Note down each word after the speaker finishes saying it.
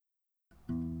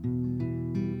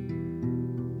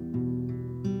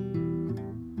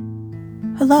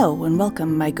Hello and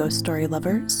welcome, my ghost story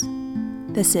lovers.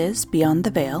 This is Beyond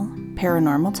the Veil,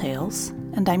 Paranormal Tales,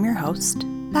 and I'm your host,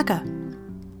 Becca.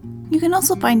 You can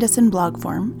also find us in blog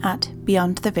form at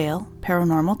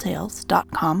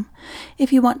beyondtheveilparanormaltales.com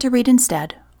if you want to read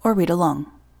instead or read along.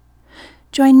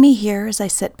 Join me here as I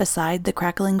sit beside the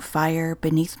crackling fire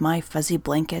beneath my fuzzy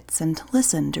blankets and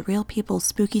listen to real people's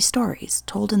spooky stories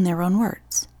told in their own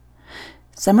words.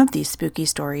 Some of these spooky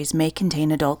stories may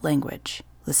contain adult language.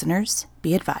 Listeners,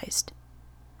 be advised.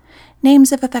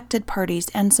 Names of affected parties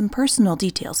and some personal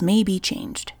details may be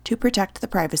changed to protect the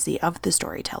privacy of the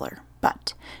storyteller,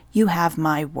 but you have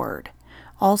my word.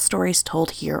 All stories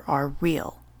told here are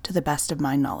real, to the best of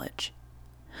my knowledge.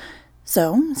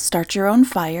 So, start your own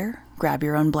fire, grab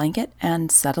your own blanket,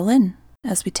 and settle in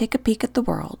as we take a peek at the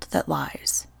world that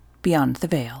lies beyond the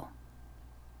veil.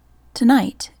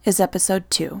 Tonight is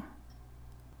episode 2,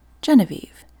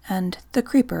 Genevieve and the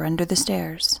Creeper Under the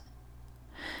Stairs.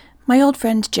 My old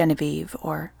friend Genevieve,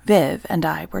 or Viv, and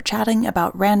I were chatting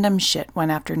about random shit one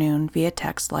afternoon via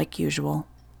text like usual.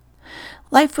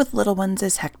 Life with little ones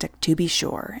is hectic, to be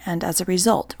sure, and as a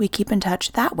result, we keep in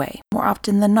touch that way more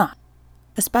often than not,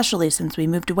 especially since we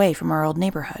moved away from our old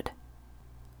neighborhood.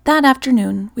 That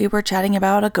afternoon, we were chatting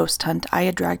about a ghost hunt I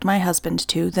had dragged my husband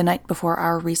to the night before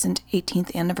our recent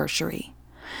 18th anniversary.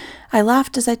 I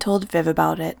laughed as I told Viv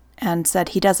about it, and said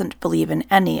he doesn't believe in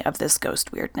any of this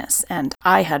ghost weirdness, and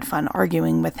I had fun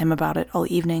arguing with him about it all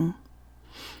evening.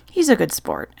 He's a good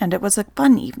sport, and it was a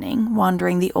fun evening,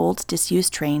 wandering the old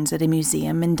disused trains at a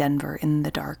museum in Denver in the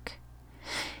dark.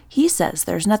 He says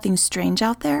there's nothing strange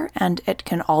out there, and it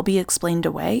can all be explained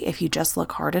away if you just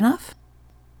look hard enough.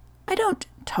 I don't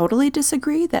totally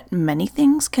disagree that many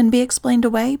things can be explained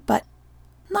away, but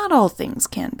not all things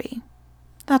can be.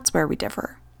 That's where we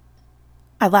differ.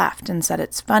 I laughed and said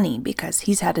it's funny because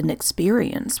he's had an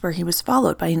experience where he was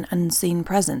followed by an unseen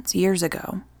presence years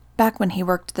ago, back when he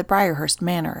worked at the Briarhurst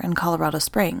Manor in Colorado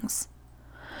Springs.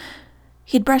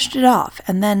 He'd brushed it off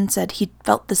and then said he'd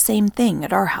felt the same thing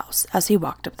at our house as he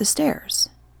walked up the stairs.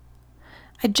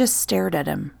 I just stared at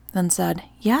him, then said,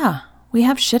 "Yeah, we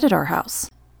have shit at our house."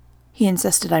 He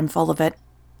insisted I'm full of it.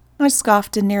 I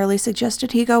scoffed and nearly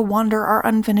suggested he go wander our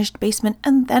unfinished basement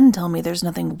and then tell me there's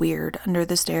nothing weird under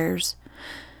the stairs.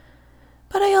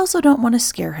 But I also don't want to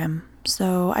scare him,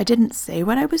 so I didn't say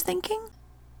what I was thinking.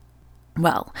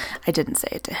 Well, I didn't say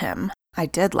it to him. I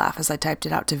did laugh as I typed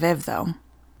it out to Viv, though.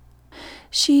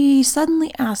 She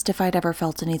suddenly asked if I'd ever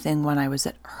felt anything when I was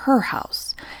at her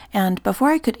house, and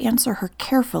before I could answer her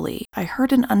carefully, I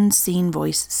heard an unseen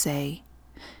voice say,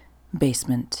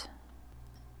 "Basement."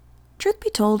 Truth be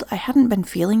told, I hadn't been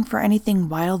feeling for anything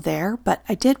while there, but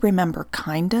I did remember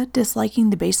kinda disliking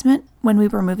the basement when we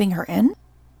were moving her in.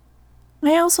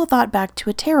 I also thought back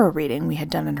to a tarot reading we had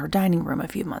done in her dining room a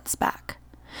few months back.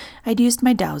 I'd used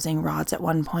my dowsing rods at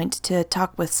one point to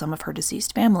talk with some of her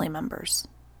deceased family members.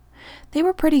 They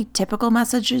were pretty typical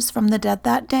messages from the dead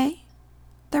that day.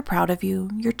 They're proud of you,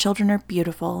 your children are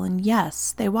beautiful, and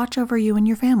yes, they watch over you and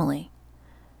your family.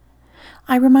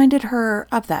 I reminded her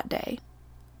of that day,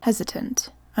 hesitant,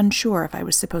 unsure if I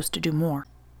was supposed to do more.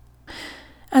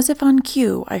 As if on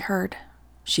cue, I heard,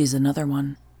 "She's another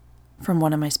one," from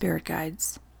one of my spirit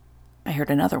guides. I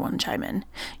heard another one chime in,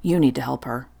 "You need to help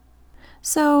her."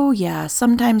 So, yeah,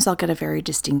 sometimes I'll get a very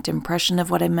distinct impression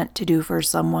of what I meant to do for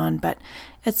someone, but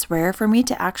it's rare for me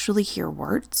to actually hear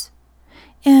words.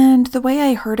 And the way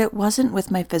I heard it wasn't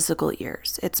with my physical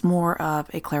ears. It's more of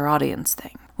a clairaudience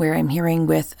thing, where I'm hearing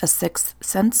with a sixth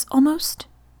sense almost.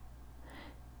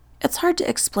 It's hard to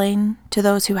explain to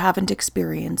those who haven't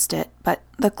experienced it, but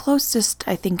the closest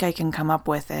I think I can come up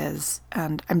with is,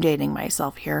 and I'm dating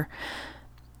myself here,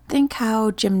 think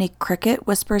how Jiminy Cricket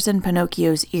whispers in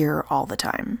Pinocchio's ear all the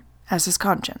time, as his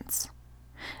conscience.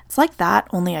 It's like that,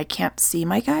 only I can't see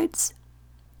my guides.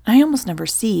 I almost never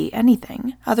see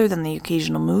anything other than the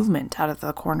occasional movement out of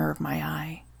the corner of my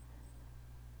eye.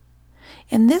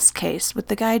 In this case, with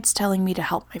the guides telling me to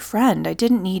help my friend, I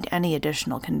didn't need any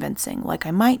additional convincing like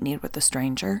I might need with a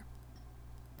stranger.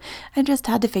 I just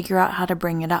had to figure out how to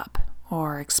bring it up,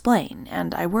 or explain,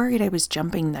 and I worried I was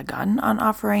jumping the gun on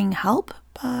offering help,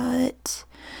 but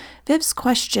Viv's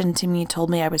question to me told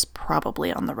me I was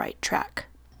probably on the right track.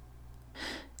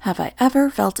 Have I ever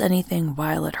felt anything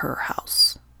while at her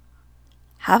house?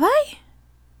 Have I?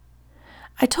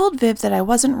 I told Viv that I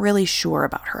wasn't really sure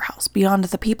about her house beyond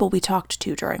the people we talked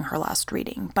to during her last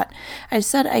reading, but I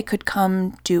said I could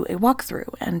come do a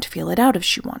walkthrough and feel it out if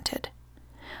she wanted.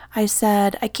 I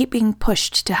said I keep being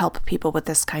pushed to help people with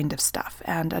this kind of stuff,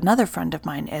 and another friend of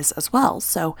mine is as well,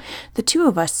 so the two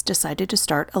of us decided to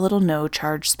start a little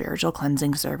no-charge spiritual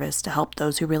cleansing service to help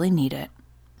those who really need it.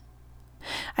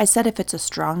 I said if it's a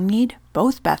strong need,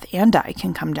 both Beth and I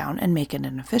can come down and make it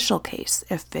an official case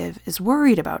if Viv is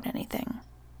worried about anything.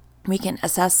 We can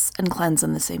assess and cleanse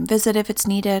in the same visit if it's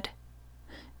needed.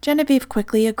 Genevieve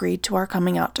quickly agreed to our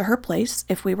coming out to her place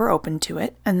if we were open to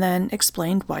it, and then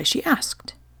explained why she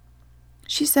asked.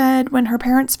 She said when her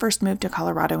parents first moved to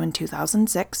Colorado in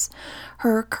 2006,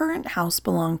 her current house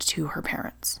belonged to her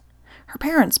parents. Her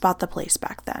parents bought the place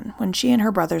back then, when she and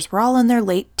her brothers were all in their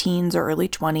late teens or early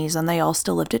 20s and they all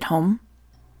still lived at home.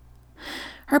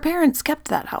 Her parents kept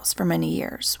that house for many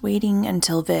years, waiting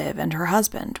until Viv and her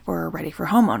husband were ready for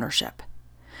home ownership.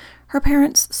 Her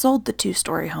parents sold the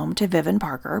 2-story home to Viv and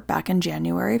Parker back in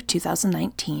January of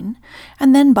 2019,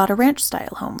 and then bought a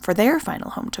ranch-style home for their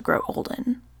final home to grow old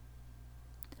in.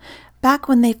 Back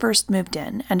when they first moved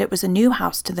in, and it was a new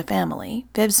house to the family,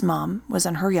 Viv's mom was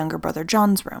in her younger brother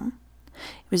John's room.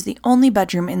 It was the only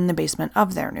bedroom in the basement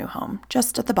of their new home,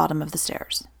 just at the bottom of the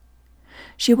stairs.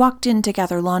 She walked in to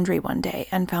gather laundry one day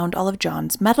and found all of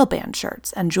John's metal band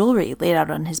shirts and jewelry laid out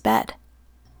on his bed.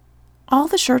 All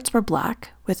the shirts were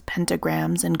black, with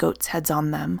pentagrams and goats' heads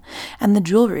on them, and the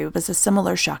jewelry was a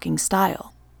similar shocking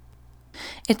style.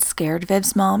 It scared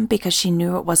Viv's mom because she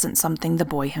knew it wasn't something the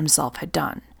boy himself had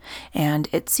done, and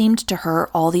it seemed to her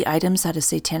all the items had a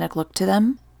satanic look to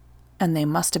them, and they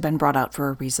must have been brought out for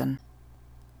a reason.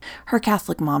 Her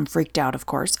Catholic mom freaked out, of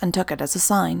course, and took it as a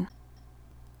sign.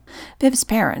 Viv's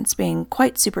parents, being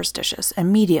quite superstitious,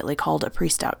 immediately called a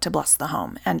priest out to bless the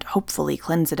home and hopefully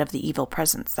cleanse it of the evil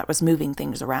presence that was moving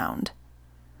things around.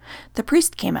 The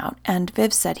priest came out, and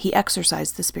Viv said he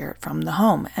exorcised the spirit from the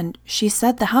home, and she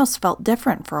said the house felt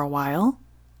different for a while.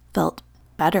 Felt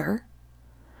better.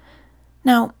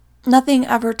 Now, nothing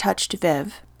ever touched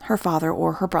Viv, her father,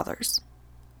 or her brothers.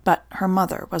 But her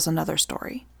mother was another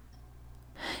story.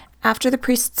 After the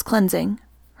priest's cleansing,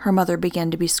 her mother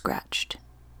began to be scratched.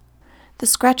 The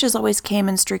scratches always came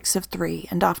in streaks of 3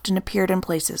 and often appeared in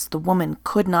places the woman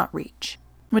could not reach,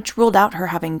 which ruled out her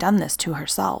having done this to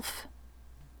herself.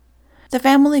 The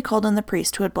family called in the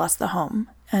priest who had blessed the home,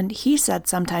 and he said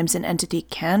sometimes an entity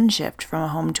can shift from a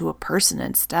home to a person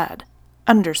instead,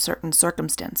 under certain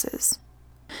circumstances.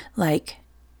 Like,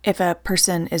 if a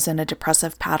person is in a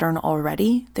depressive pattern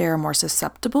already, they are more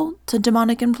susceptible to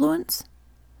demonic influence.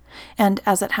 And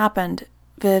as it happened,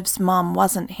 Viv's mom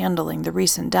wasn't handling the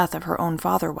recent death of her own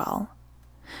father well.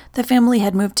 The family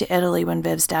had moved to Italy when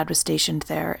Viv's dad was stationed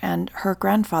there, and her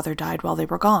grandfather died while they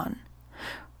were gone.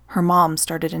 Her mom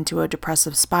started into a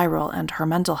depressive spiral, and her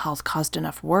mental health caused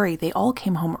enough worry they all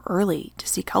came home early to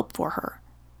seek help for her.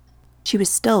 She was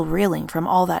still reeling from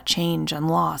all that change and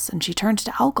loss, and she turned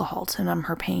to alcohol to numb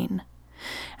her pain.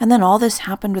 And then all this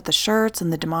happened with the shirts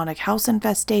and the demonic house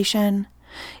infestation.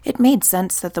 It made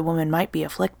sense that the woman might be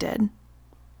afflicted.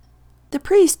 The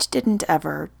priest didn't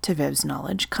ever, to Viv's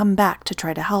knowledge, come back to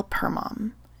try to help her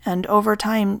mom, and over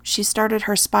time she started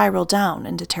her spiral down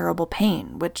into terrible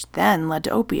pain, which then led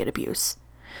to opiate abuse.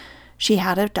 She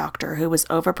had a doctor who was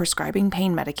overprescribing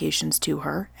pain medications to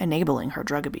her, enabling her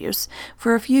drug abuse,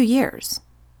 for a few years.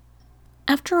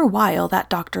 After a while, that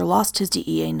doctor lost his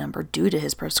DEA number due to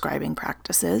his prescribing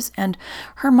practices, and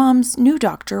her mom's new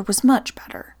doctor was much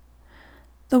better.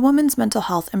 The woman's mental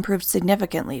health improved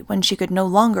significantly when she could no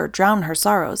longer drown her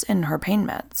sorrows in her pain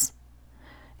meds.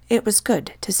 It was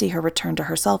good to see her return to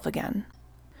herself again.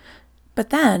 But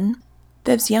then,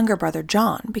 Viv's younger brother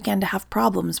John began to have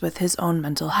problems with his own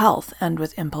mental health and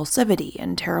with impulsivity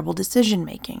and terrible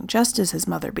decision-making, just as his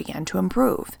mother began to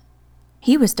improve.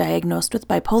 He was diagnosed with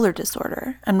bipolar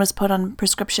disorder and was put on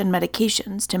prescription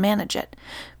medications to manage it,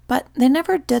 but they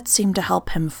never did seem to help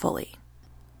him fully.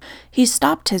 He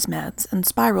stopped his meds and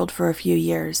spiraled for a few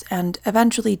years, and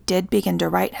eventually did begin to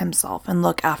right himself and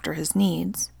look after his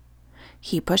needs.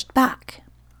 He pushed back,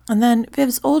 and then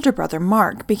Viv's older brother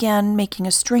Mark began making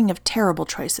a string of terrible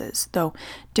choices, though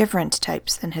different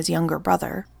types than his younger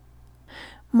brother.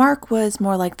 Mark was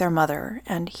more like their mother,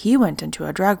 and he went into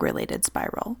a drug-related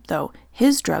spiral, though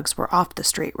his drugs were off the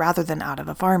street rather than out of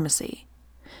a pharmacy.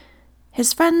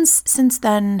 His friends since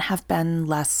then have been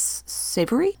less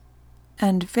savory,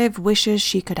 and Viv wishes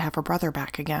she could have her brother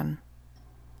back again.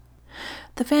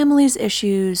 The family's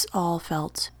issues all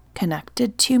felt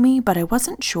connected to me, but I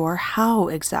wasn't sure how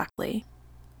exactly.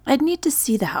 I'd need to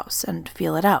see the house and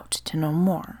feel it out to know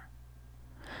more.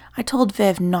 I told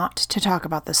Viv not to talk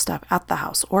about this stuff at the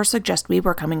house or suggest we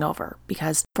were coming over,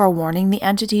 because forewarning the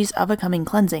entities of a coming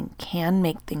cleansing can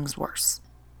make things worse.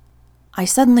 I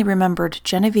suddenly remembered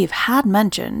Genevieve had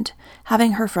mentioned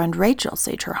having her friend Rachel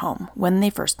sage her home when they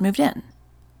first moved in.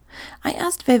 I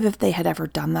asked Viv if they had ever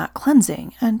done that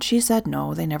cleansing, and she said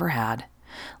no, they never had.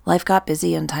 Life got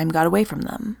busy and time got away from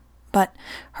them. but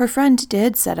her friend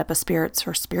did set up a Spirits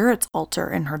for Spirits altar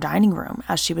in her dining room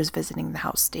as she was visiting the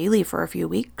house daily for a few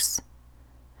weeks.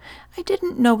 I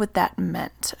didn't know what that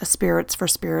meant, a Spirits for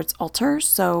Spirits altar,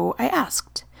 so I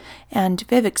asked, and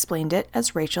Viv explained it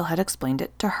as Rachel had explained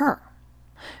it to her.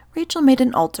 Rachel made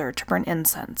an altar to burn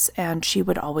incense, and she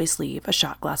would always leave a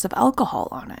shot glass of alcohol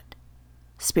on it.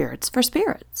 Spirits for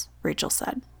spirits, Rachel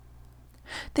said.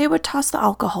 They would toss the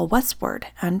alcohol westward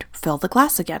and fill the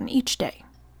glass again each day.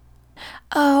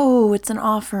 Oh, it's an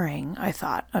offering, I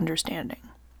thought, understanding.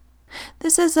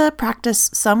 This is a practice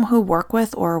some who work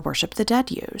with or worship the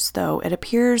dead use, though it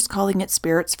appears calling it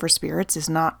Spirits for Spirits is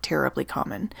not terribly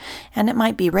common, and it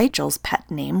might be Rachel's pet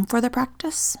name for the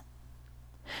practice.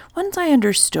 Once I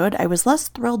understood, I was less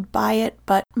thrilled by it,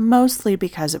 but mostly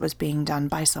because it was being done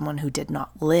by someone who did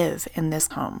not live in this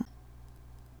home.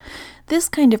 This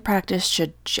kind of practice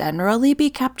should generally be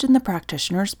kept in the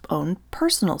practitioner's own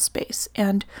personal space,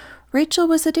 and Rachel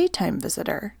was a daytime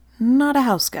visitor, not a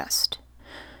house guest.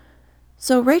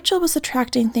 So Rachel was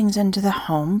attracting things into the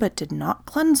home, but did not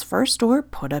cleanse first or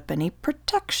put up any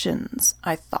protections,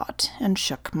 I thought, and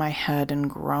shook my head and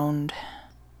groaned.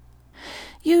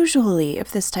 Usually,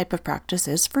 if this type of practice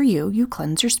is for you, you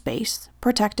cleanse your space,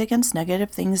 protect against negative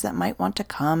things that might want to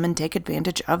come and take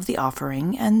advantage of the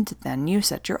offering, and then you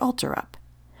set your altar up.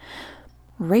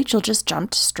 Rachel just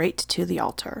jumped straight to the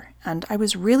altar, and I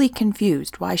was really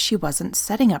confused why she wasn't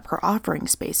setting up her offering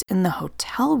space in the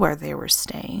hotel where they were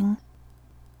staying.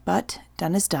 But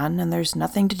done is done, and there's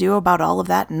nothing to do about all of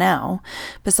that now,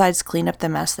 besides clean up the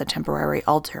mess the temporary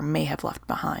altar may have left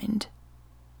behind.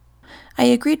 I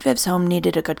agreed Viv's home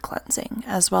needed a good cleansing,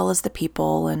 as well as the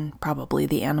people and probably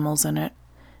the animals in it.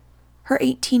 Her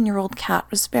 18-year-old cat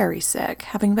was very sick,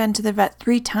 having been to the vet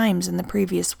 3 times in the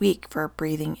previous week for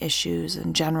breathing issues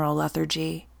and general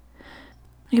lethargy.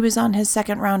 He was on his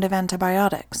 2nd round of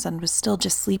antibiotics and was still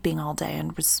just sleeping all day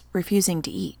and was refusing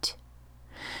to eat.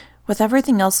 With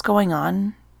everything else going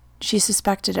on, she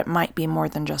suspected it might be more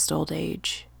than just old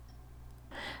age.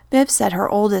 Viv said her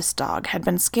oldest dog had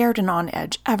been scared and on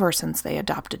edge ever since they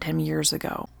adopted him years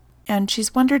ago, and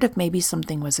she's wondered if maybe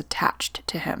something was attached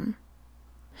to him.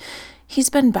 He's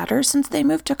been better since they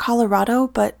moved to Colorado,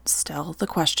 but still the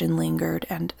question lingered,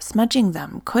 and smudging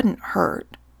them couldn't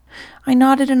hurt. I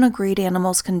nodded and agreed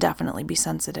animals can definitely be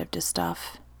sensitive to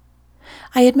stuff.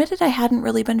 I admitted I hadn't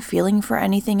really been feeling for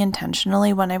anything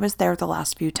intentionally when I was there the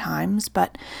last few times,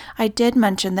 but I did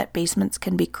mention that basements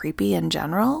can be creepy in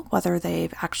general, whether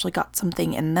they've actually got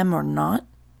something in them or not.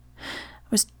 I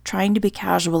was trying to be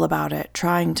casual about it,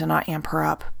 trying to not amp her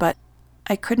up, but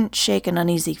I couldn't shake an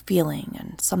uneasy feeling,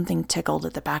 and something tickled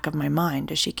at the back of my mind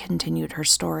as she continued her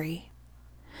story.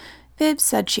 Viv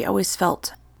said she always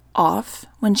felt off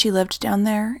when she lived down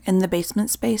there in the basement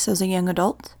space as a young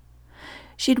adult.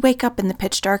 She'd wake up in the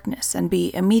pitch darkness and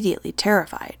be immediately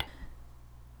terrified.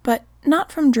 But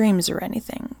not from dreams or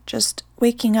anything, just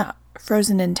waking up,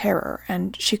 frozen in terror,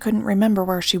 and she couldn't remember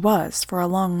where she was for a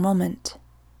long moment.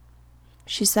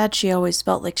 She said she always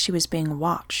felt like she was being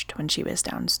watched when she was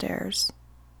downstairs.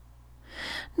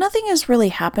 Nothing has really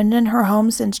happened in her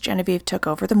home since Genevieve took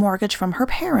over the mortgage from her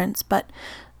parents, but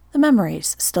the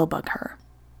memories still bug her.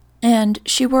 And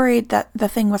she worried that the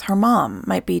thing with her mom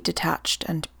might be detached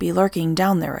and be lurking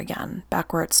down there again,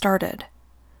 back where it started.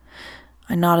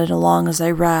 I nodded along as I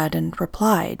read and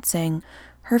replied, saying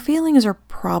her feelings are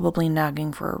probably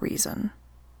nagging for a reason.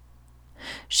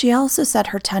 She also said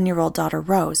her 10-year-old daughter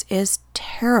Rose is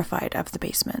terrified of the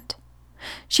basement.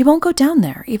 She won't go down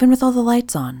there, even with all the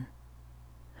lights on.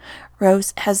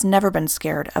 Rose has never been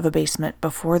scared of a basement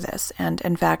before this, and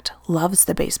in fact loves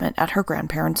the basement at her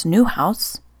grandparents' new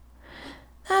house.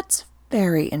 That's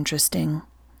very interesting,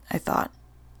 I thought.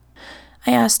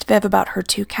 I asked Viv about her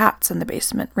 2 cats in the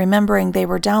basement, remembering they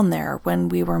were down there when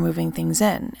we were moving things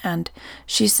in, and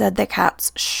she said the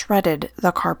cats shredded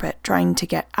the carpet trying to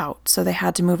get out, so they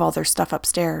had to move all their stuff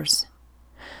upstairs.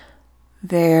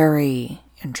 Very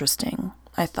interesting,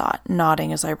 I thought,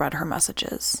 nodding as I read her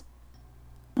messages.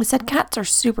 I said cats are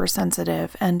super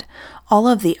sensitive, and all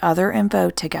of the other info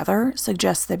together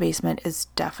suggests the basement is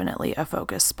definitely a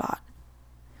focus spot.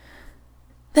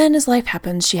 Then, as life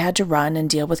happens, she had to run and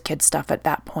deal with kid stuff at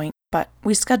that point, but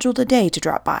we scheduled a day to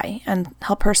drop by and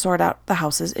help her sort out the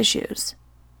house's issues.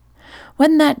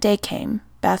 When that day came,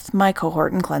 Beth, my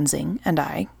cohort in cleansing, and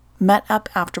I met up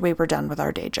after we were done with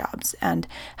our day jobs and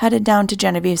headed down to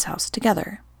Genevieve's house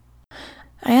together.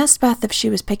 I asked Beth if she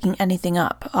was picking anything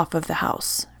up off of the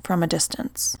house from a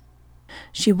distance.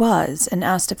 She was, and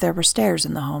asked if there were stairs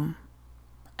in the home.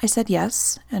 I said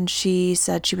yes, and she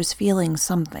said she was feeling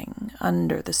something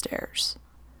under the stairs.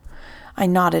 I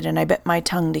nodded and I bit my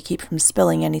tongue to keep from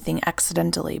spilling anything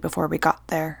accidentally before we got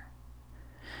there.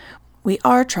 We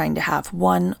are trying to have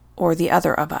one or the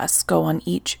other of us go on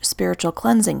each spiritual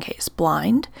cleansing case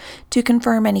blind to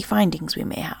confirm any findings we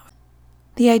may have.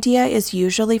 The idea is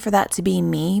usually for that to be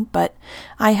me, but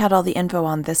I had all the info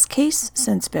on this case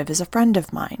since Viv is a friend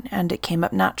of mine, and it came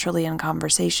up naturally in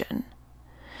conversation.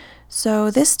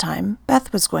 So this time,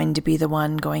 Beth was going to be the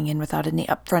one going in without any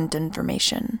upfront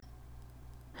information.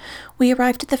 We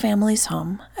arrived at the family's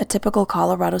home, a typical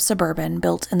Colorado suburban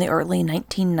built in the early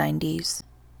 1990s.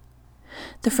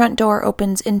 The front door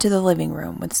opens into the living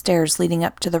room with stairs leading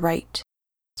up to the right.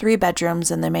 3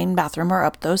 bedrooms and the main bathroom are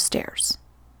up those stairs.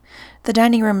 The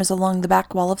dining room is along the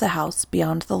back wall of the house,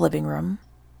 beyond the living room.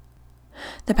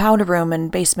 The powder room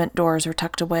and basement doors are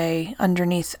tucked away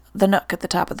underneath the nook at the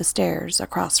top of the stairs,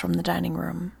 across from the dining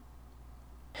room.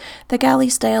 The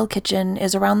galley-style kitchen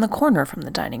is around the corner from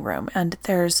the dining room, and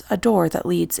there's a door that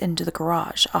leads into the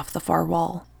garage off the far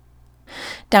wall.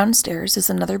 Downstairs is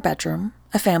another bedroom,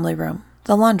 a family room,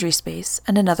 the laundry space,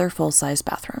 and another full-size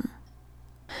bathroom.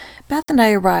 Beth and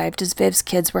I arrived as Viv's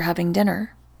kids were having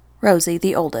dinner. Rosie,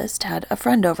 the oldest, had a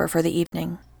friend over for the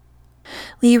evening.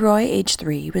 Leroy, age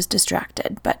 3, was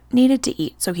distracted, but needed to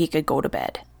eat so he could go to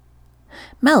bed.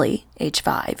 Melly, age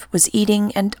 5, was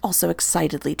eating and also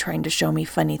excitedly trying to show me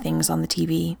funny things on the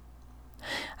TV.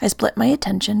 I split my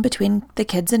attention between the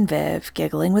kids and Viv,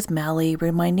 giggling with Melly,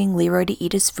 reminding Leroy to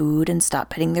eat his food and stop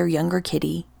petting their younger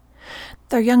kitty.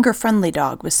 Their younger friendly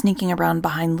dog was sneaking around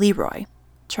behind Leroy,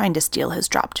 trying to steal his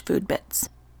dropped food bits.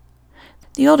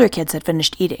 The older kids had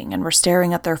finished eating and were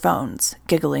staring at their phones,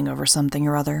 giggling over something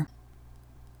or other.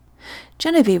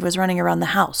 Genevieve was running around the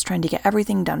house trying to get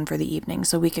everything done for the evening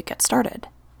so we could get started.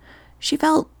 She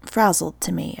felt frazzled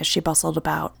to me as she bustled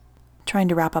about, trying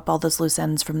to wrap up all those loose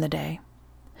ends from the day.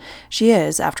 She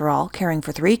is, after all, caring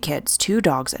for 3 kids, 2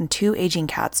 dogs, and 2 aging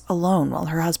cats alone while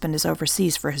her husband is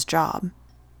overseas for his job.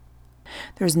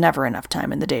 There's never enough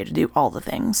time in the day to do all the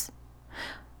things.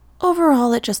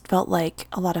 Overall, it just felt like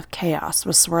a lot of chaos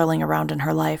was swirling around in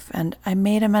her life, and I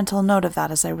made a mental note of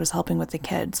that as I was helping with the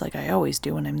kids, like I always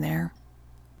do when I'm there.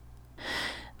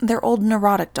 Their old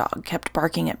neurotic dog kept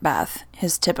barking at Beth,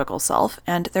 his typical self,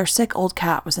 and their sick old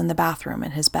cat was in the bathroom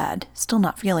in his bed, still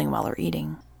not feeling well or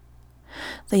eating.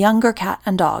 The younger cat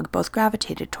and dog both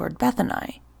gravitated toward Beth and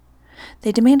I.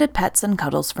 They demanded pets and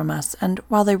cuddles from us, and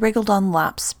while they wriggled on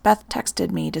laps, Beth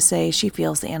texted me to say she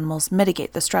feels the animals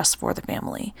mitigate the stress for the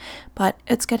family, but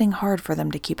it's getting hard for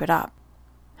them to keep it up.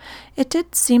 It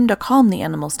did seem to calm the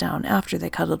animals down after they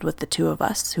cuddled with the 2 of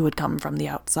us who had come from the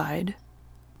outside.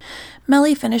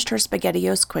 Melly finished her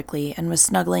SpaghettiOs quickly and was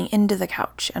snuggling into the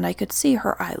couch, and I could see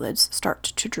her eyelids start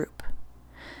to droop.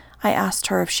 I asked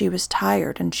her if she was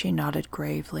tired, and she nodded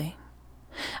gravely.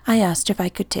 I asked if I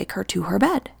could take her to her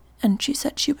bed, and she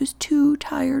said she was too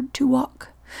tired to walk,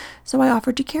 so I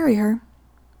offered to carry her.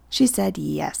 She said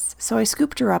yes, so I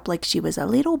scooped her up like she was a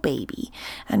little baby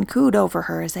and cooed over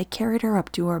her as I carried her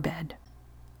up to her bed.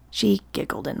 She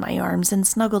giggled in my arms and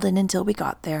snuggled in until we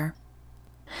got there.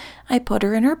 I put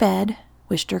her in her bed,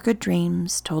 wished her good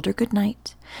dreams, told her good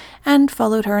night, and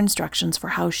followed her instructions for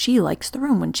how she likes the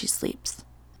room when she sleeps.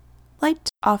 Light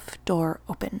off, door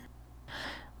open.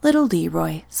 Little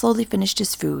Leroy slowly finished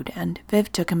his food, and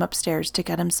Viv took him upstairs to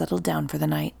get him settled down for the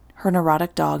night, her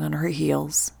neurotic dog on her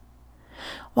heels.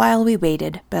 While we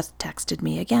waited, Beth texted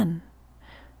me again.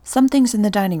 Something's in the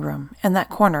dining room, in that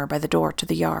corner by the door to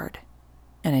the yard.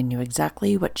 And I knew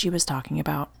exactly what she was talking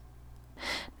about.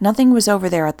 Nothing was over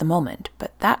there at the moment,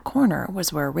 but that corner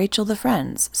was where Rachel the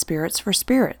Friend's Spirits for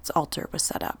Spirits altar was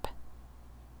set up.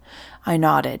 I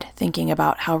nodded, thinking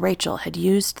about how Rachel had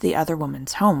used the other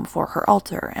woman's home for her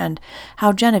altar, and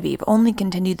how Genevieve only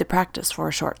continued the practice for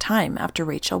a short time after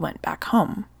Rachel went back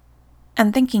home.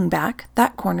 And thinking back,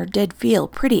 that corner did feel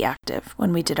pretty active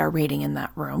when we did our reading in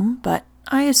that room, but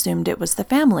I assumed it was the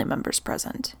family members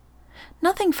present.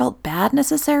 Nothing felt bad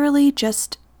necessarily,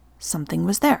 just something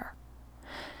was there.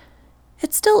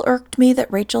 It still irked me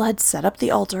that Rachel had set up the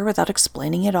altar without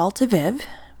explaining it all to Viv.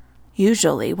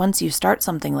 Usually, once you start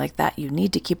something like that, you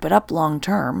need to keep it up long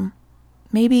term.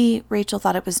 Maybe Rachel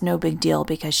thought it was no big deal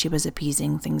because she was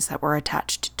appeasing things that were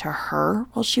attached to her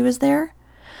while she was there.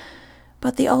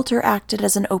 But the altar acted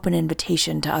as an open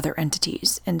invitation to other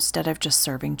entities instead of just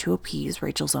serving to appease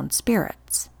Rachel's own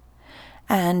spirits.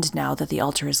 And now that the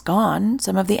altar is gone,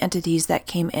 some of the entities that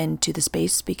came into the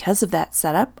space because of that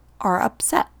setup are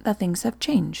upset that things have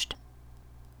changed.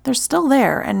 They're still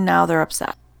there, and now they're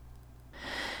upset.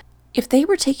 If they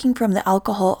were taking from the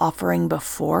alcohol offering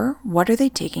before, what are they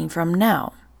taking from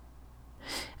now?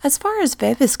 As far as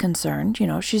Viv is concerned,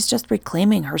 she's just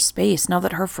reclaiming her space now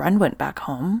that her friend went back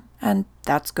home, and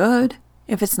that's good.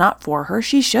 If it's not for her,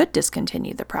 she should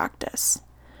discontinue the practice.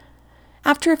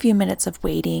 After a few minutes of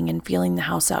waiting and feeling the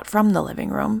house out from the living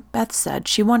room, Beth said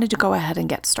she wanted to go ahead and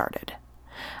get started.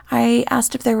 I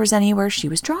asked if there was anywhere she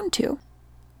was drawn to,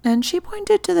 and she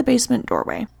pointed to the basement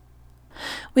doorway.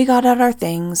 We got out our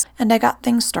things, and I got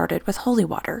things started with holy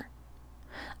water.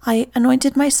 I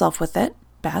anointed myself with it,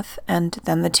 Beth, and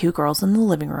then the two girls in the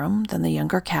living room, then the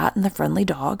younger cat and the friendly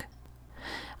dog.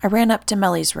 I ran up to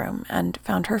Mellie's room and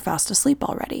found her fast asleep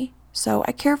already, so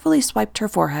I carefully swiped her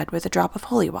forehead with a drop of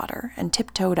holy water and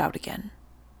tiptoed out again.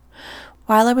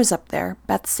 While I was up there,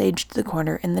 Beth saged the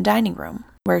corner in the dining room,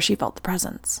 where she felt the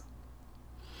presence.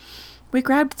 We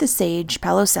grabbed the sage,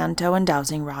 Palo Santo, and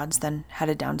dowsing rods, then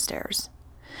headed downstairs.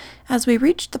 As we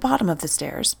reached the bottom of the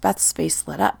stairs, Beth's face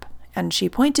lit up, and she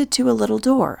pointed to a little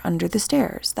door under the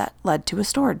stairs that led to a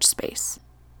storage space.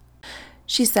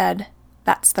 She said,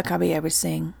 "That's the cubby I was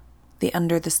seeing, the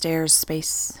under-the-stairs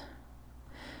space."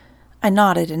 I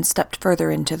nodded and stepped further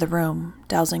into the room,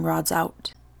 dowsing rods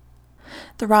out.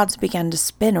 The rods began to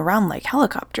spin around like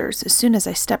helicopters as soon as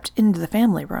I stepped into the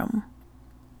family room.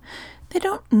 They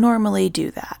don't normally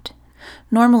do that.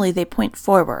 Normally they point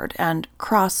forward and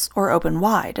cross or open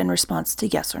wide in response to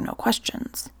yes or no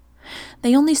questions.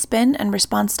 They only spin in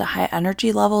response to high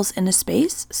energy levels in a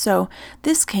space, so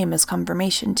this came as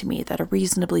confirmation to me that a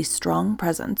reasonably strong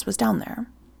presence was down there.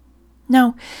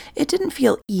 No, it didn't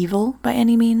feel evil by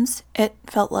any means. It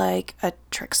felt like a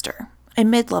trickster, a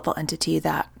mid-level entity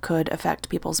that could affect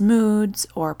people's moods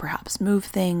or perhaps move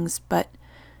things, but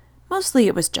mostly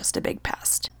it was just a big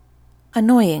pest.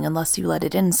 Annoying unless you let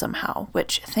it in somehow,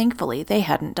 which thankfully they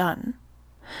hadn't done.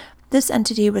 This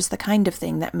entity was the kind of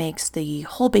thing that makes the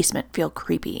whole basement feel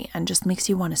creepy and just makes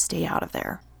you want to stay out of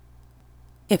there.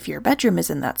 If your bedroom is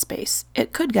in that space,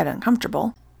 it could get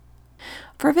uncomfortable.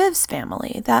 For Viv's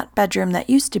family, that bedroom that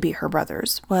used to be her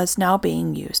brother's was now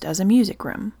being used as a music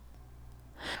room.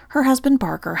 Her husband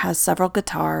Parker has several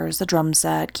guitars, a drum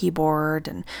set, keyboard,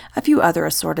 and a few other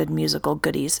assorted musical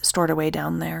goodies stored away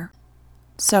down there.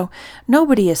 So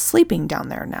nobody is sleeping down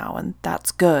there now, and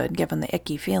that's good given the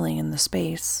icky feeling in the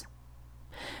space.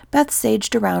 Beth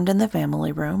saged around in the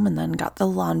family room and then got the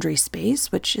laundry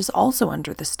space, which is also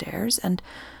under the stairs, and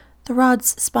the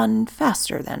rods spun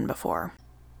faster than before.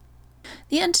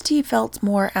 The entity felt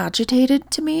more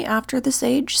agitated to me after the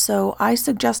sage, so I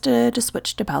suggested a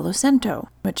switch to Palo Santo,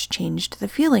 which changed the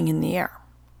feeling in the air.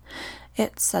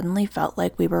 It suddenly felt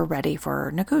like we were ready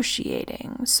for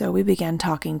negotiating, so we began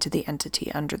talking to the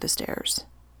entity under the stairs.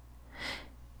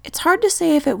 It's hard to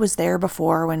say if it was there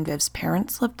before when Viv's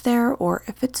parents lived there or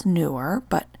if it's newer,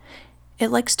 but it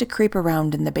likes to creep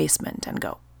around in the basement and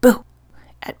go boo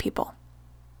at people.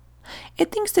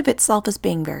 It thinks of itself as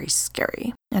being very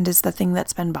scary and is the thing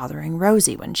that's been bothering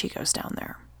Rosie when she goes down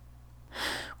there.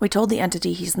 We told the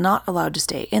entity he's not allowed to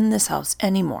stay in this house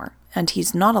anymore, and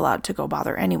he's not allowed to go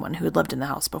bother anyone who had lived in the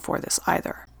house before this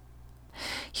either.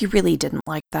 He really didn't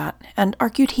like that and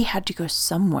argued he had to go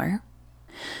somewhere.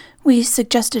 We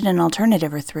suggested an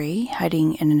alternative or three,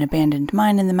 hiding in an abandoned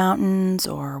mine in the mountains,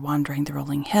 or wandering the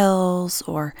rolling hills,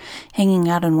 or hanging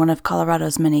out in one of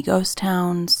Colorado's many ghost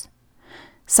towns.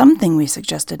 Something we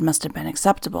suggested must have been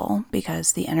acceptable,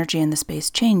 because the energy in the space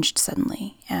changed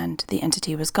suddenly, and the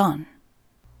entity was gone.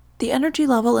 The energy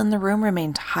level in the room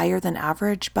remained higher than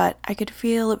average, but I could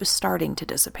feel it was starting to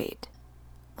dissipate.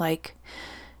 Like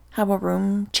how a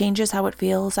room changes how it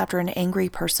feels after an angry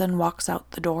person walks out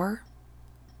the door.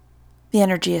 The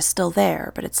energy is still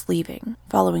there, but it's leaving,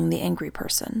 following the angry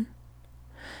person.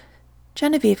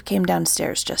 Genevieve came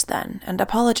downstairs just then and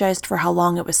apologized for how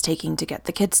long it was taking to get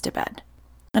the kids to bed,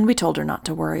 and we told her not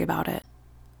to worry about it.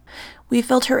 We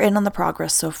filled her in on the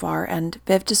progress so far, and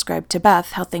Viv described to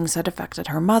Beth how things had affected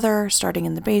her mother, starting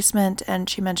in the basement, and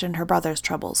she mentioned her brother's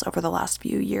troubles over the last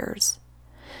few years.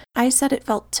 I said it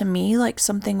felt to me like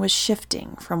something was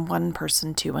shifting from one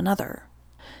person to another.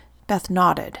 Beth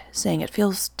nodded, saying it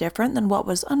feels different than what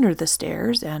was under the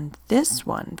stairs, and this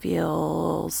one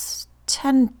feels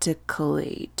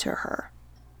tentacly to her.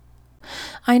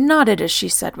 I nodded as she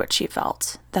said what she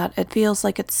felt, that it feels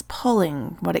like it's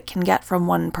pulling what it can get from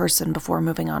one person before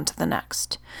moving on to the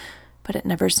next, but it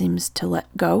never seems to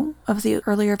let go of the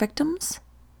earlier victims.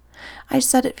 I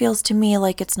said it feels to me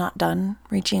like it's not done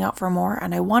reaching out for more,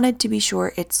 and I wanted to be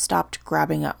sure it stopped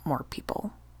grabbing up more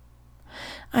people.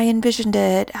 I envisioned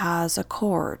it as a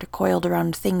cord coiled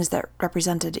around things that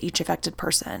represented each affected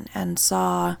person, and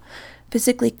saw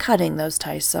physically cutting those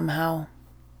ties somehow.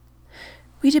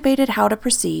 We debated how to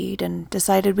proceed and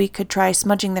decided we could try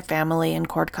smudging the family and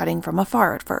cord cutting from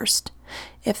afar at first.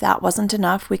 If that wasn't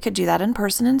enough, we could do that in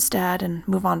person instead and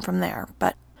move on from there.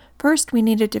 But first, we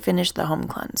needed to finish the home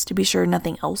cleanse to be sure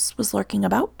nothing else was lurking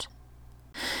about.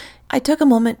 I took a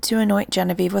moment to anoint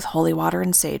Genevieve with holy water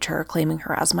and sage her, claiming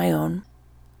her as my own.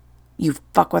 "You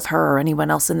fuck with her or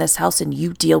anyone else in this house and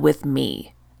you deal with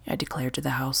me," I declared to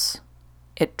the house.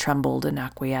 It trembled and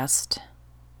acquiesced.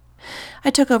 I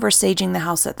took over saging the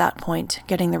house at that point,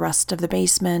 getting the rest of the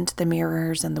basement, the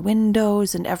mirrors and the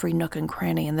windows, and every nook and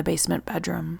cranny in the basement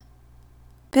bedroom.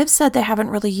 Viv said they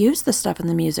haven't really used the stuff in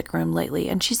the music room lately,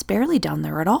 and she's barely down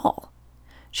there at all.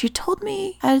 She told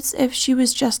me as if she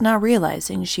was just now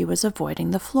realizing she was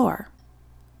avoiding the floor.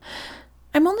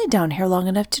 "I'm only down here long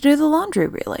enough to do the laundry,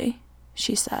 really,"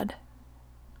 she said.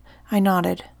 I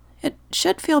nodded. It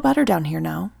should feel better down here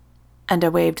now. And I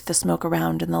waved the smoke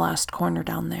around in the last corner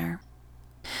down there.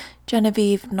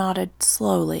 Genevieve nodded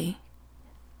slowly.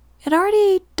 "It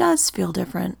already does feel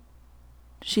different."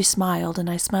 She smiled, and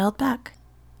I smiled back.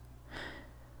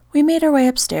 We made our way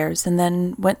upstairs and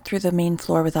then went through the main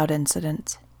floor without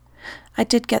incident. I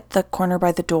did get the corner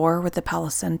by the door with the Palo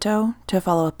Santo to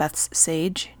follow up Beth's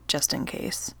sage, just in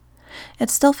case. It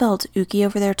still felt ooky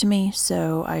over there to me,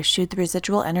 so I shooed the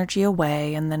residual energy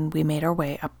away, and then we made our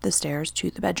way up the stairs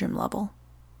to the bedroom level.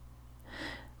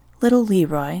 Little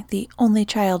Leroy, the only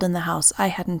child in the house I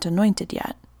hadn't anointed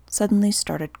yet, suddenly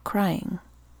started crying.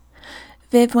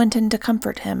 Viv went in to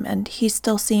comfort him, and he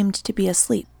still seemed to be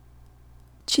asleep.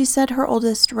 She said her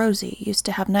oldest, Rosie, used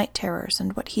to have night terrors,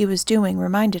 and what he was doing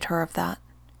reminded her of that.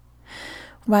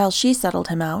 While she settled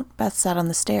him out, Beth sat on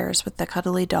the stairs with the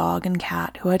cuddly dog and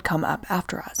cat who had come up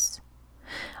after us.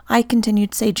 I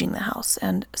continued saging the house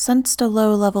and sensed a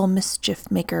low-level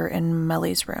mischief maker in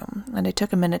Melly's room, and I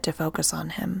took a minute to focus on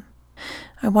him.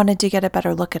 I wanted to get a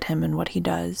better look at him and what he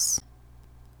does.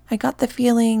 I got the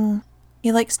feeling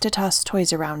he likes to toss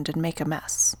toys around and make a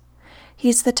mess.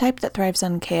 He's the type that thrives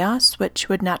on chaos, which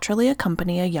would naturally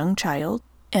accompany a young child,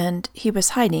 and he was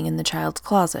hiding in the child's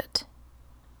closet.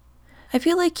 I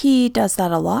feel like he does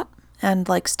that a lot, and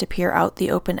likes to peer out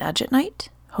the open edge at night,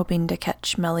 hoping to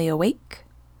catch Melly awake.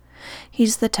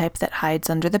 He's the type that hides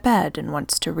under the bed and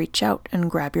wants to reach out and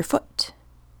grab your foot.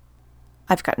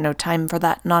 I've got no time for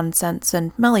that nonsense,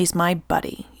 and Melly's my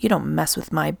buddy. You don't mess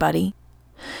with my buddy.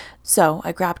 So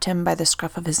I grabbed him by the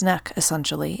scruff of his neck,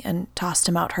 essentially, and tossed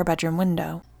him out her bedroom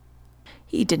window.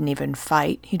 He didn't even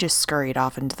fight. He just scurried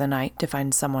off into the night to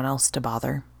find someone else to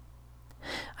bother.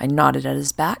 I nodded at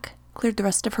his back, cleared the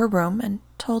rest of her room, and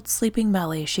told sleeping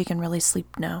Melly she can really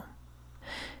sleep now.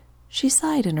 She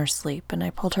sighed in her sleep, and I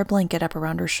pulled her blanket up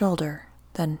around her shoulder,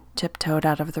 then tiptoed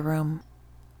out of the room.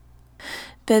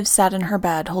 Viv sat in her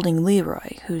bed holding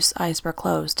Leroy, whose eyes were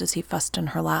closed as he fussed in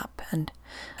her lap, and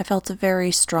I felt a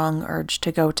very strong urge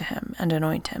to go to him and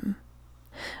anoint him.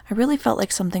 I really felt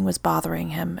like something was bothering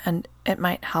him, and it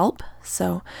might help,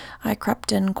 so I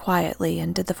crept in quietly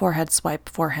and did the forehead swipe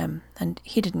for him, and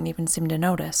he didn't even seem to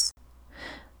notice.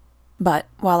 But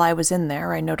while I was in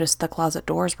there, I noticed the closet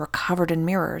doors were covered in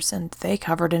mirrors, and they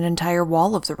covered an entire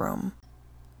wall of the room.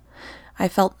 I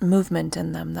felt movement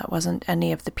in them that wasn't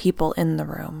any of the people in the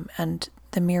room, and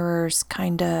the mirrors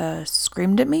kinda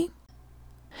screamed at me.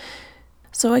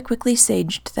 So I quickly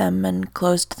saged them and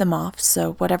closed them off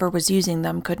so whatever was using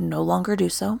them could no longer do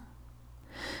so.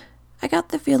 I got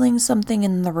the feeling something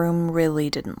in the room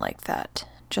really didn't like that,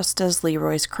 just as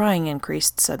Leroy's crying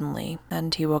increased suddenly,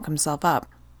 and he woke himself up.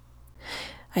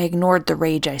 I ignored the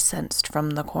rage I sensed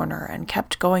from the corner and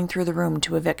kept going through the room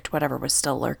to evict whatever was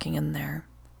still lurking in there.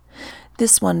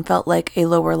 This one felt like a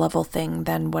lower-level thing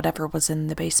than whatever was in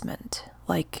the basement,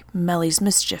 like Melly's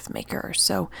mischief maker,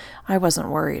 so I wasn't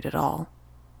worried at all.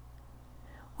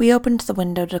 We opened the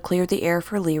window to clear the air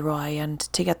for Leroy and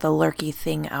to get the lurky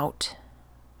thing out.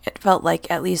 It felt like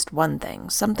at least one thing,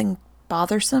 something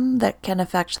bothersome that can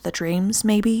affect the dreams,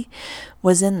 maybe,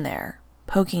 was in there,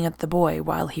 poking at the boy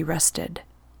while he rested.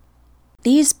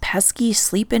 These pesky,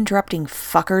 sleep-interrupting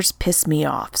fuckers piss me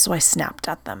off, so I snapped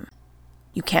at them.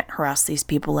 You can't harass these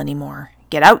people anymore.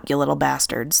 Get out, you little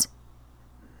bastards.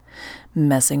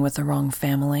 Messing with the wrong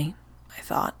family, I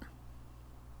thought.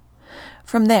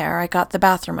 From there, I got the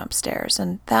bathroom upstairs,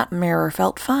 and that mirror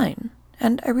felt fine,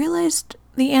 and I realized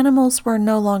the animals were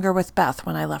no longer with Beth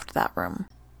when I left that room.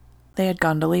 They had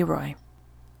gone to Leroy.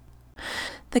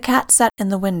 The cat sat in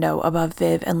the window above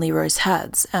Viv and Leroy's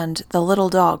heads, and the little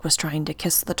dog was trying to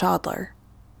kiss the toddler.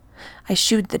 I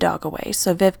shooed the dog away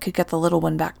so Viv could get the little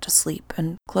one back to sleep,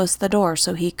 and closed the door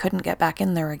so he couldn't get back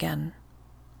in there again.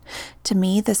 To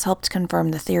me, this helped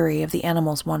confirm the theory of the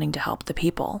animals wanting to help the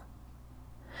people.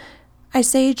 I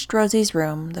saged Rosie's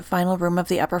room, the final room of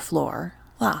the upper floor,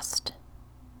 last.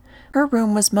 Her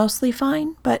room was mostly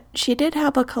fine, but she did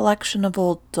have a collection of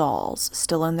old dolls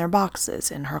still in their boxes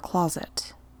in her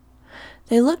closet.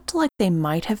 They looked like they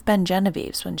might have been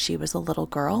Genevieve's when she was a little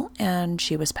girl, and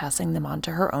she was passing them on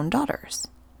to her own daughters.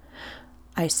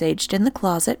 I saged in the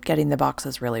closet, getting the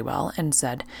boxes really well, and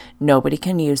said, "Nobody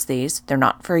can use these. They're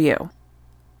not for you."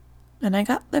 And I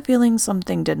got the feeling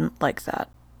something didn't like that.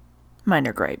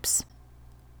 Minor gripes.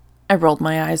 I rolled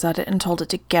my eyes at it and told it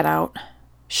to get out.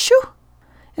 Shoo!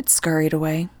 It scurried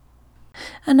away.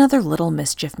 Another little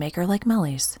mischief maker like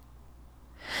Mellie's.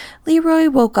 Leroy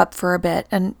woke up for a bit,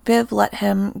 and Viv let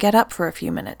him get up for a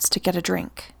few minutes to get a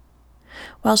drink.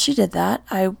 While she did that,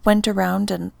 I went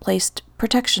around and placed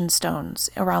protection stones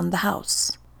around the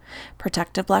house.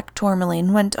 Protective black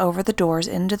tourmaline went over the doors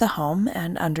into the home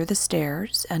and under the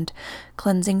stairs, and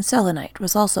cleansing selenite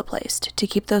was also placed to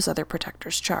keep those other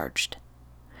protectors charged.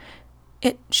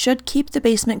 It should keep the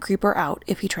basement creeper out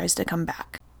if he tries to come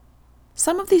back.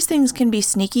 Some of these things can be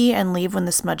sneaky and leave when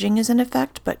the smudging is in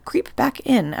effect, but creep back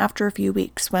in after a few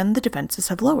weeks when the defenses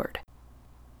have lowered.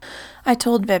 I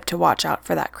told Viv to watch out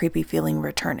for that creepy feeling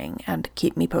returning and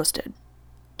keep me posted.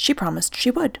 She promised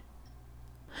she would.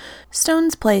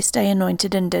 Stones placed, I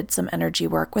anointed and did some energy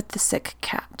work with the sick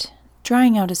cat,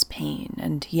 drying out his pain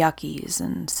and yuckies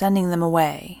and sending them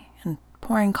away, and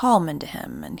pouring calm into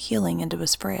him and healing into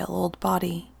his frail old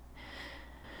body.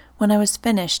 When I was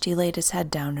finished, he laid his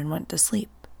head down and went to sleep.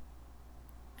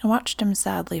 I watched him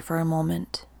sadly for a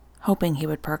moment, hoping he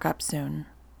would perk up soon.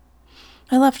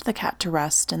 I left the cat to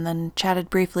rest and then chatted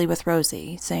briefly with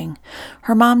Rosie, saying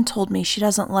her mom told me she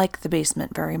doesn't like the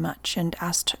basement very much and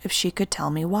asked if she could tell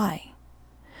me why.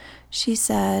 She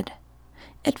said,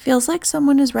 "It feels like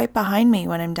someone is right behind me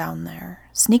when I'm down there,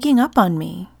 sneaking up on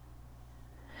me."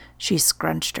 She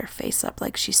scrunched her face up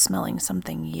like she's smelling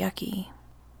something yucky.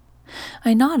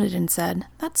 I nodded and said,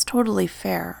 "That's totally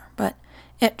fair, but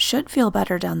it should feel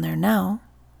better down there now.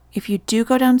 If you do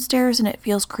go downstairs and it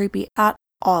feels creepy at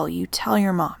all, you tell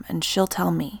your mom and she'll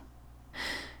tell me."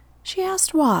 She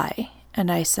asked why, and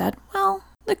I said, "Well,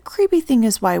 the creepy thing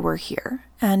is why we're here,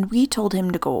 and we told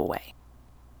him to go away.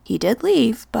 He did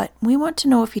leave, but we want to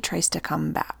know if he tries to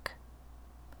come back."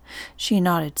 She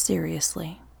nodded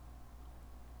seriously.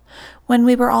 When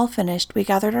we were all finished, we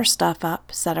gathered our stuff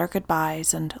up, said our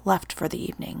goodbyes, and left for the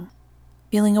evening,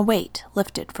 feeling a weight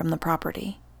lifted from the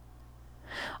property.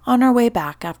 On our way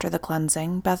back after the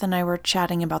cleansing, Beth and I were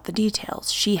chatting about the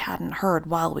details she hadn't heard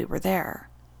while we were there.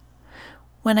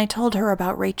 When I told her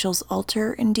about Rachel's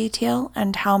altar in detail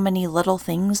and how many little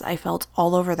things I felt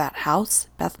all over that house,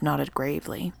 Beth nodded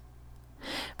gravely.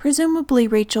 Presumably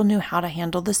Rachel knew how to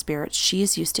handle the spirits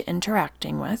she's used to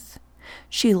interacting with.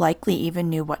 She likely even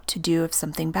knew what to do if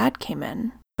something bad came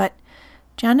in. But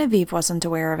Genevieve wasn't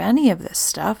aware of any of this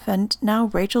stuff, and now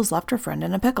Rachel's left her friend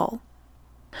in a pickle.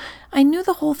 I knew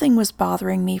the whole thing was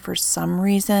bothering me for some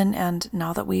reason, and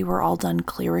now that we were all done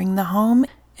clearing the home,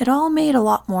 it all made a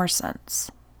lot more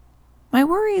sense. My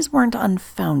worries weren't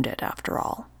unfounded, after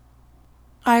all.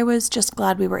 I was just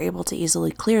glad we were able to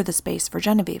easily clear the space for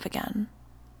Genevieve again.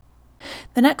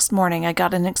 The next morning, I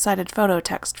got an excited photo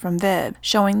text from Viv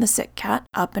showing the sick cat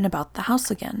up and about the house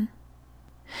again.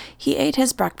 He ate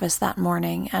his breakfast that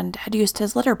morning and had used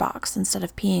his litter box instead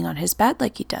of peeing on his bed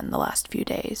like he'd done the last few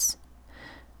days.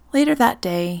 Later that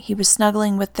day, he was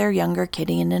snuggling with their younger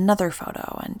kitty in another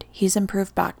photo, and he's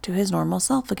improved back to his normal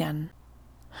self again.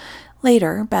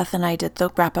 Later, Beth and I did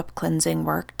the wrap-up cleansing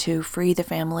work to free the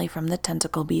family from the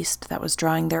tentacle beast that was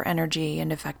drawing their energy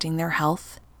and affecting their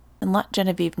health, and let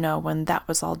Genevieve know when that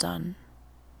was all done.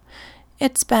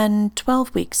 It's been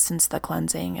 12 weeks since the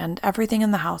cleansing, and everything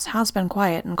in the house has been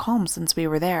quiet and calm since we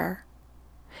were there.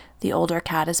 The older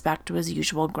cat is back to his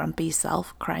usual grumpy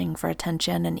self, crying for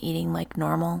attention and eating like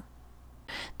normal.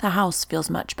 The house feels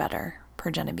much better,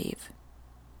 per Genevieve.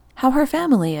 How her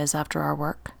family is after our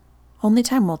work, only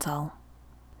time will tell.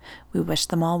 We wish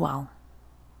them all well.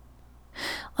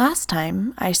 Last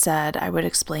time, I said I would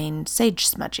explain sage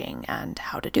smudging and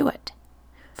how to do it.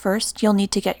 First, you'll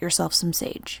need to get yourself some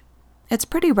sage. It's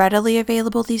pretty readily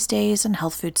available these days in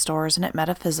health food stores and at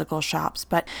metaphysical shops,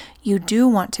 but you do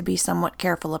want to be somewhat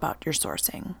careful about your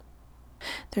sourcing.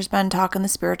 There's been talk in the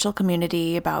spiritual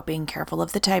community about being careful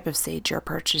of the type of sage you're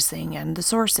purchasing and the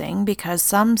sourcing because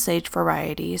some sage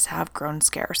varieties have grown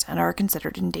scarce and are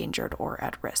considered endangered or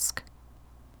at risk.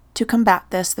 To combat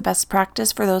this, the best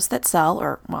practice for those that sell,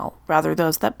 or, well, rather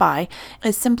those that buy,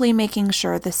 is simply making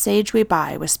sure the sage we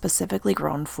buy was specifically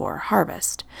grown for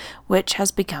harvest, which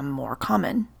has become more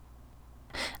common.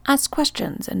 Ask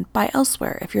questions and buy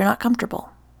elsewhere if you're not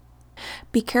comfortable.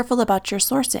 Be careful about your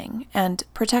sourcing and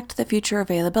protect the future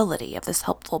availability of this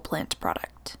helpful plant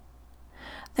product.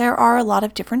 There are a lot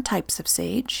of different types of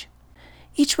sage.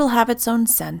 Each will have its own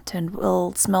scent and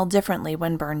will smell differently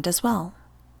when burned as well.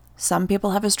 Some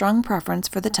people have a strong preference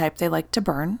for the type they like to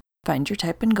burn. Find your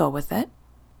type and go with it.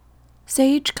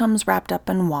 Sage comes wrapped up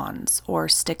in wands or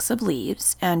sticks of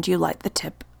leaves, and you light the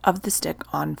tip of the stick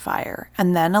on fire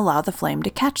and then allow the flame to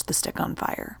catch the stick on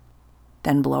fire.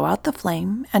 Then blow out the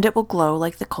flame and it will glow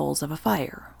like the coals of a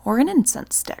fire or an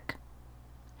incense stick.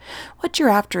 What you're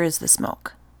after is the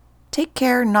smoke. Take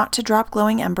care not to drop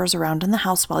glowing embers around in the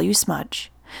house while you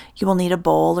smudge. You will need a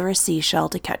bowl or a seashell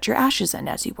to catch your ashes in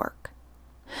as you work.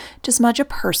 To smudge a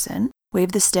person,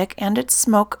 wave the stick and its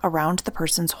smoke around the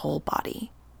person's whole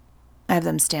body. I have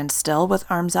them stand still with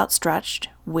arms outstretched,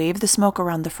 wave the smoke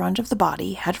around the front of the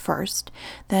body, head first,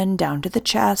 then down to the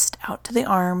chest, out to the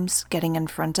arms, getting in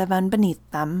front of and beneath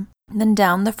them, then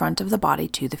down the front of the body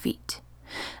to the feet.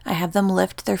 I have them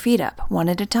lift their feet up one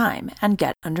at a time and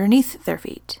get underneath their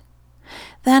feet.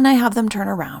 Then I have them turn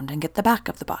around and get the back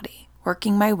of the body,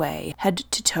 working my way head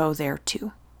to toe there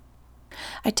too.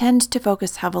 I tend to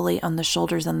focus heavily on the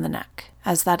shoulders and the neck,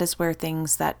 as that is where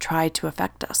things that try to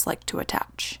affect us like to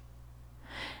attach.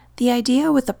 The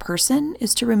idea with a person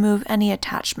is to remove any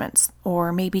attachments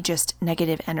or maybe just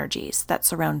negative energies that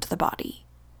surround the body.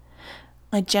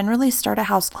 I generally start a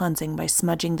house cleansing by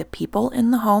smudging the people in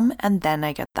the home and then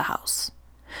I get the house.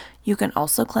 You can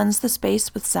also cleanse the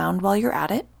space with sound while you're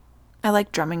at it. I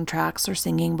like drumming tracks or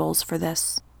singing bowls for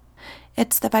this.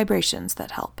 It's the vibrations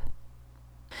that help.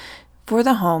 For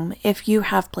the home, if you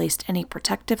have placed any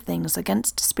protective things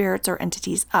against spirits or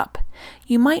entities up,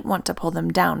 you might want to pull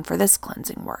them down for this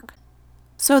cleansing work,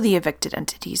 so the evicted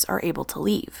entities are able to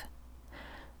leave.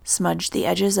 Smudge the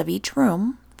edges of each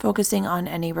room, focusing on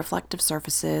any reflective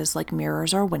surfaces like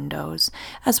mirrors or windows,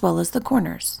 as well as the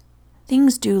corners.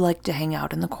 Things do like to hang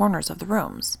out in the corners of the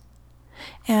rooms.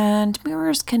 And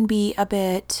mirrors can be a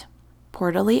bit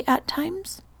portally at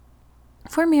times.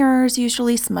 For mirrors,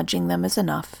 usually smudging them is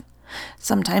enough.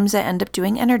 Sometimes I end up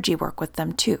doing energy work with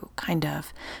them too, kind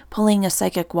of pulling a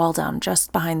psychic wall down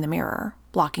just behind the mirror,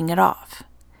 blocking it off.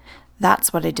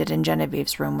 That's what I did in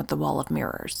Genevieve's room with the wall of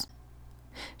mirrors.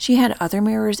 She had other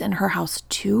mirrors in her house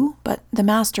too, but the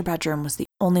master bedroom was the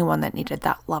only one that needed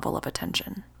that level of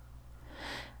attention.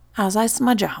 As I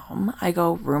smudge a home, I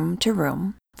go room to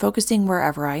room, focusing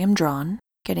wherever I am drawn,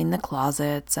 getting the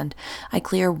closets, and I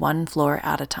clear one floor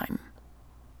at a time.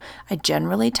 I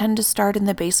generally tend to start in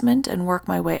the basement and work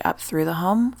my way up through the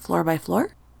home, floor by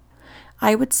floor.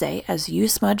 I would say, as you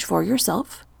smudge for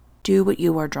yourself, do what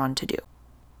you are drawn to do.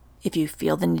 If you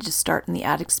feel the need to start in the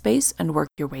attic space and work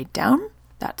your way down,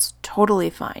 that's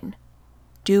totally fine.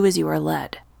 Do as you are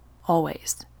led,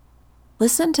 always.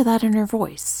 Listen to that inner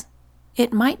voice.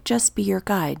 It might just be your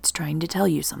guides trying to tell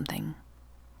you something.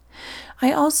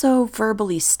 I also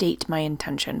verbally state my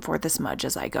intention for the smudge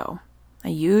as I go. I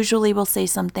usually will say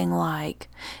something like,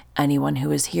 "Anyone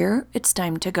who is here, it's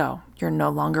time to go. You're no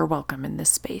longer welcome in this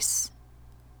space."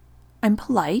 I'm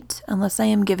polite unless I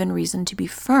am given reason to be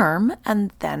firm,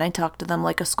 and then I talk to them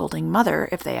like a scolding mother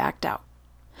if they act out.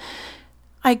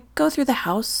 I go through the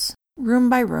house, room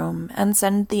by room, and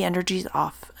send the energies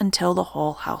off until the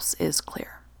whole house is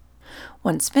clear.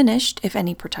 Once finished, if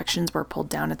any protections were pulled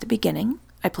down at the beginning,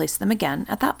 I place them again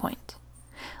at that point.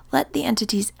 Let the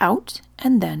entities out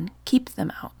and then keep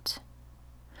them out.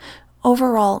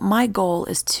 Overall, my goal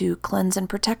is to cleanse and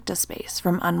protect a space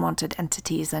from unwanted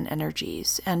entities and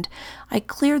energies, and I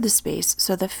clear the space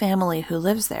so the family who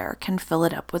lives there can fill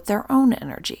it up with their own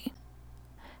energy.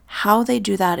 How they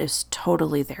do that is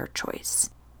totally their choice.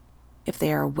 If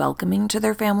they are welcoming to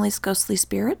their family's ghostly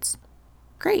spirits,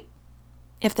 great.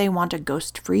 If they want a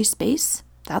ghost-free space,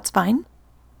 that's fine.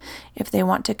 If they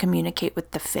want to communicate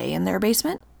with the fae in their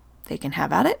basement, they can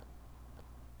have at it.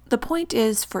 The point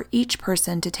is for each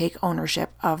person to take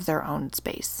ownership of their own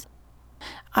space.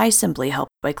 I simply help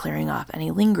by clearing off any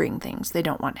lingering things they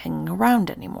don't want hanging around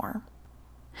anymore.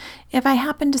 If I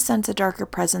happen to sense a darker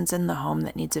presence in the home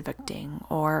that needs evicting,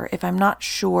 or if I'm not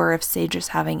sure if sage is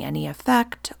having any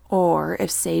effect, or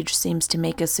if sage seems to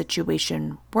make a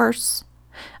situation worse,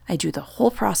 I do the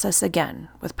whole process again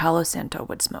with Palo Santo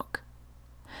wood smoke.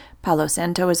 Palo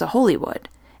Santo is a holy wood,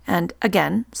 and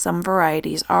again, some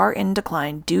varieties are in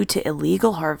decline due to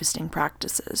illegal harvesting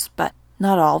practices, but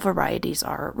not all varieties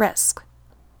are at risk.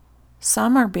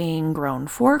 Some are being grown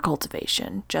for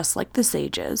cultivation, just like the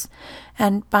sages,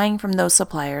 and buying from those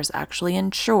suppliers actually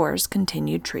ensures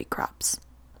continued tree crops.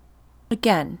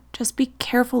 Again, just be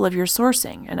careful of your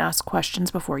sourcing and ask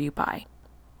questions before you buy.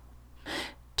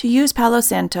 To use Palo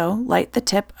Santo, light the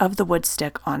tip of the wood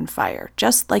stick on fire,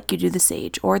 just like you do the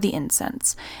sage or the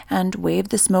incense, and wave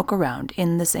the smoke around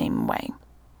in the same way.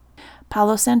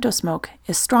 Palo Santo smoke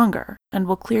is stronger and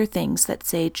will clear things that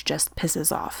sage just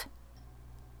pisses off.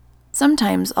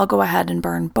 Sometimes I'll go ahead and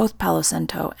burn both Palo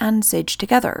Santo and sage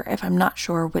together if I'm not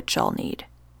sure which I'll need.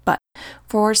 But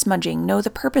for smudging, know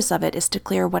the purpose of it is to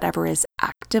clear whatever is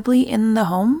actively in the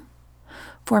home.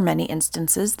 For many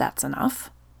instances, that's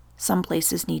enough. Some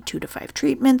places need 2 to 5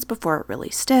 treatments before it really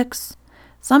sticks.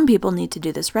 Some people need to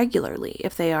do this regularly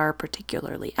if they are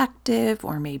particularly active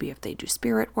or maybe if they do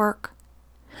spirit work.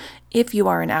 If you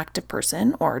are an active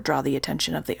person or draw the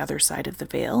attention of the other side of the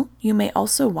veil, you may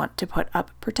also want to put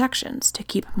up protections to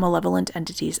keep malevolent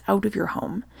entities out of your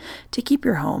home, to keep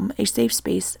your home a safe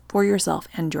space for yourself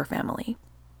and your family.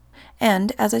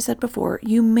 And, as I said before,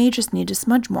 you may just need to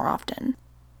smudge more often.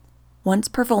 Once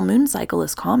per full moon cycle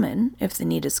is common, if the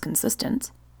need is consistent.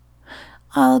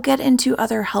 I'll get into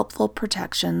other helpful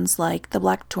protections like the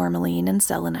black tourmaline and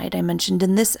selenite I mentioned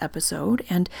in this episode,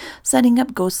 and setting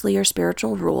up ghostly or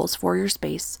spiritual rules for your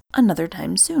space another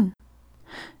time soon.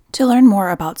 To learn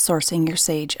more about sourcing your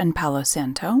sage and Palo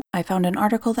Santo, I found an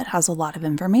article that has a lot of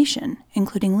information,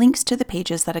 including links to the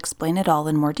pages that explain it all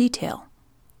in more detail.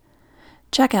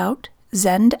 Check out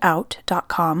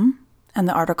zendout.com and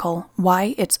the article,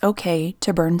 Why It's Okay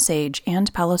to Burn Sage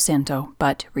and Palo Santo,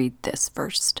 but read this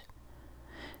first.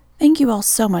 Thank you all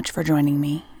so much for joining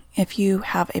me. If you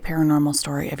have a paranormal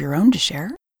story of your own to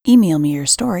share, email me your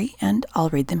story and I'll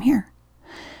read them here.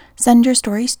 Send your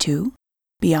stories to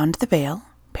Beyond the Veil,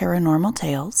 Paranormal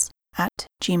Tales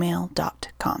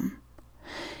 @gmail.com.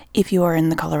 If you are in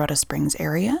the Colorado Springs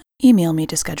area, email me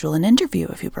to schedule an interview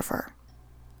if you prefer.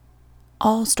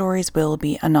 All stories will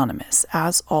be anonymous,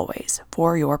 as always,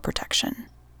 for your protection.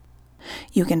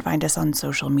 You can find us on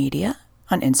social media,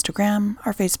 on Instagram,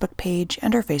 our Facebook page,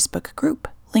 and our Facebook group,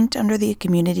 linked under the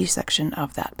community section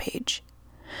of that page.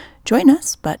 Join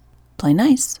us, but play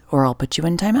nice, or I'll put you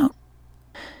in timeout.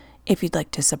 If you'd like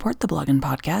to support the blog and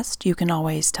podcast, you can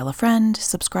always tell a friend,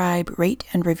 subscribe, rate,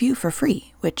 and review for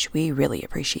free, which we really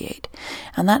appreciate,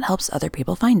 and that helps other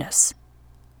people find us.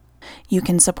 You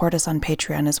can support us on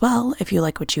Patreon as well if you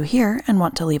like what you hear and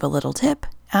want to leave a little tip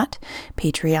at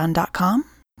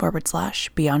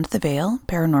patreon.com/Beyond the Veil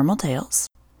Paranormal Tales.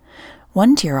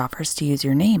 One tier offers to use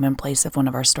your name in place of one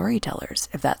of our storytellers,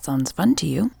 if that sounds fun to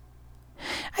you.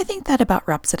 I think that about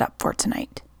wraps it up for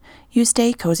tonight. You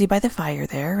stay cozy by the fire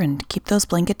there and keep those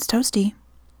blankets toasty.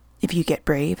 If you get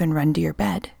brave and run to your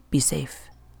bed, be safe.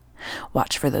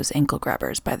 Watch for those ankle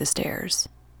grabbers by the stairs.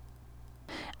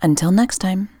 Until next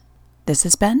time, this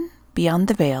has been Beyond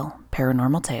the Veil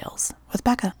Paranormal Tales with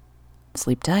Becca.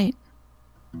 Sleep tight.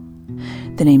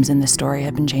 The names in this story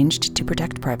have been changed to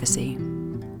protect privacy.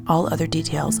 All other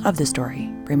details of the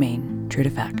story remain true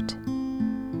to fact.